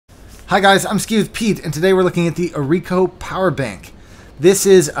Hi guys, I'm Ski with Pete, and today we're looking at the Orico Power Bank. This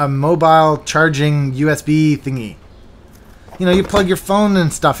is a mobile charging USB thingy. You know, you plug your phone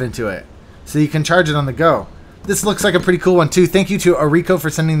and stuff into it, so you can charge it on the go. This looks like a pretty cool one too. Thank you to Orico for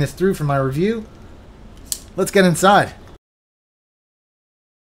sending this through for my review. Let's get inside.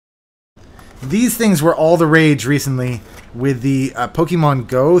 These things were all the rage recently with the Pokemon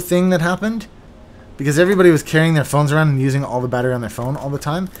Go thing that happened, because everybody was carrying their phones around and using all the battery on their phone all the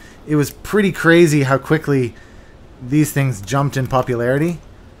time. It was pretty crazy how quickly these things jumped in popularity.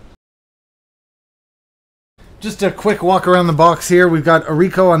 Just a quick walk around the box here. We've got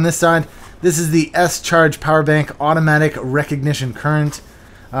Orico on this side. This is the S-Charge Power Bank Automatic Recognition Current.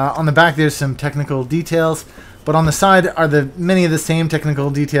 On the back there's some technical details, but on the side are many of the same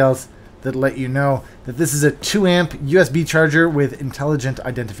technical details that let you know that this is a 2 amp USB charger with intelligent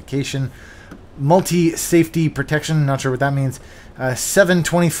identification, multi-safety protection, not sure what that means,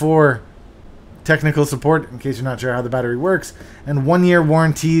 724 technical support, in case you're not sure how the battery works, and 1-year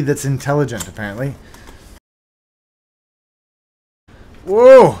warranty that's intelligent, apparently.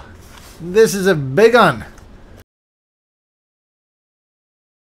 Whoa! This is a big one!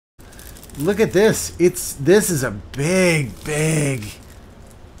 Look at this. This is a big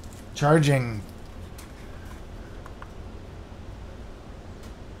charging.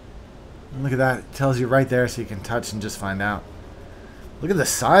 Look at that. It tells you right there so you can touch and just find out. Look at the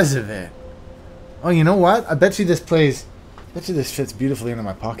size of it. Oh, you know what? I bet you this fits beautifully into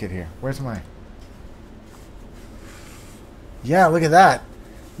my pocket here. Where's my... Yeah, look at that.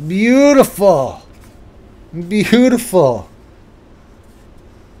 Beautiful. Beautiful.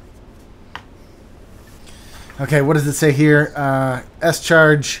 Okay, what does it say here?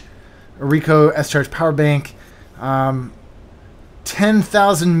 S-Charge, Orico S-Charge Power Bank.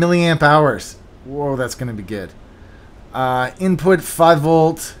 10,000 milliamp hours. Whoa, that's going to be good. Input 5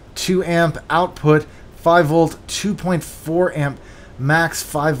 volt, 2 amp. Output 5 volt, 2.4 amp. Max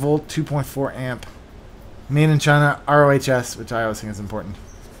 5 volt, 2.4 amp. Made in China, ROHS, which I always think is important.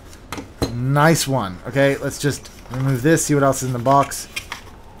 Nice one. Okay, let's just remove this, see what else is in the box.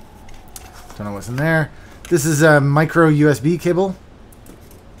 Don't know what's in there. This is a micro USB cable.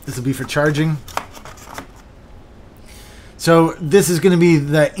 This will be for charging. So this is going to be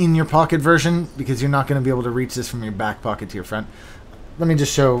the in-your-pocket version, because you're not going to be able to reach this from your back pocket to your front. Let me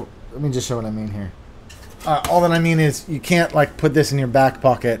just show what I mean here. All that I mean is you can't like put this in your back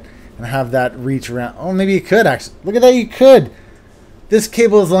pocket and have that reach around. Oh, maybe you could actually. Look at that, you could. This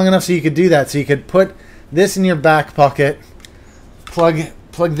cable is long enough so you could do that. So you could put this in your back pocket, plug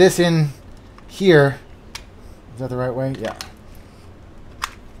this in here. Is that the right way? Yeah.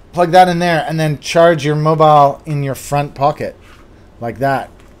 Plug that in there and then charge your mobile in your front pocket. Like that.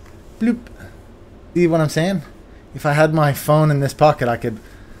 Bloop. See what I'm saying? If I had my phone in this pocket, I could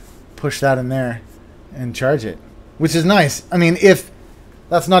push that in there and charge it. Which is nice. I mean,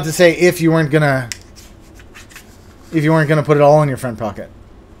 that's not to say if you weren't gonna put it all in your front pocket.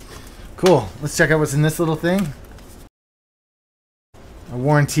 Cool. Let's check out what's in this little thing. A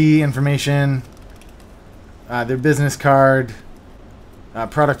warranty information, their business card,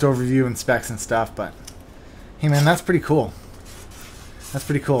 product overview and specs and stuff. But hey man, that's pretty cool. That's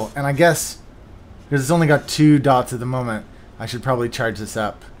pretty cool. And I guess because it's only got 2 dots at the moment, I should probably charge this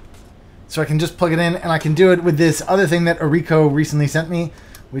up. So I can just plug it in, and I can do it with this other thing that Orico recently sent me,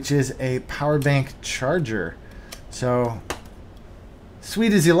 which is a power bank charger. So,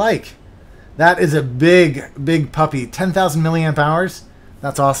 sweet as you like. That is a big puppy. 10,000 milliamp hours.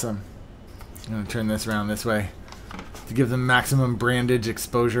 That's awesome. I'm going to turn this around this way to give them maximum brandage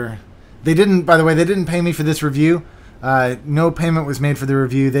exposure. They didn't, by the way, they didn't pay me for this review. No payment was made for the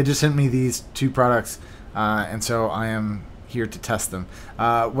review. They just sent me these 2 products, and so I am here to test them.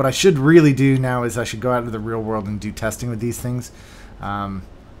 What I should really do now is I should go out into the real world and do testing with these things.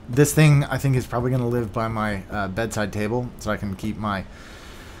 This thing I think is probably going to live by my bedside table, so I can keep my...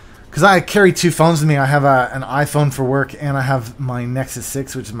 Because I carry 2 phones with me. I have an iPhone for work, and I have my Nexus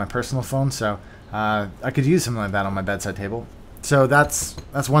 6, which is my personal phone, so I could use something like that on my bedside table. So that's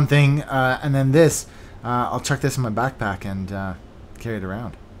one thing. And then this, I'll chuck this in my backpack and carry it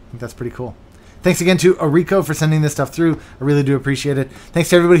around. I think that's pretty cool. Thanks again to Orico for sending this stuff through. I really do appreciate it.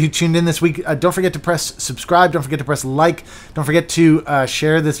 Thanks to everybody who tuned in this week. Don't forget to press subscribe. Don't forget to press like. Don't forget to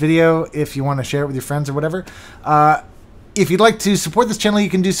share this video if you want to share it with your friends or whatever. If you'd like to support this channel, you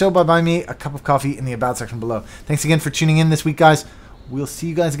can do so by buying me a cup of coffee in the About section below. Thanks again for tuning in this week, guys. We'll see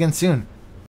you guys again soon.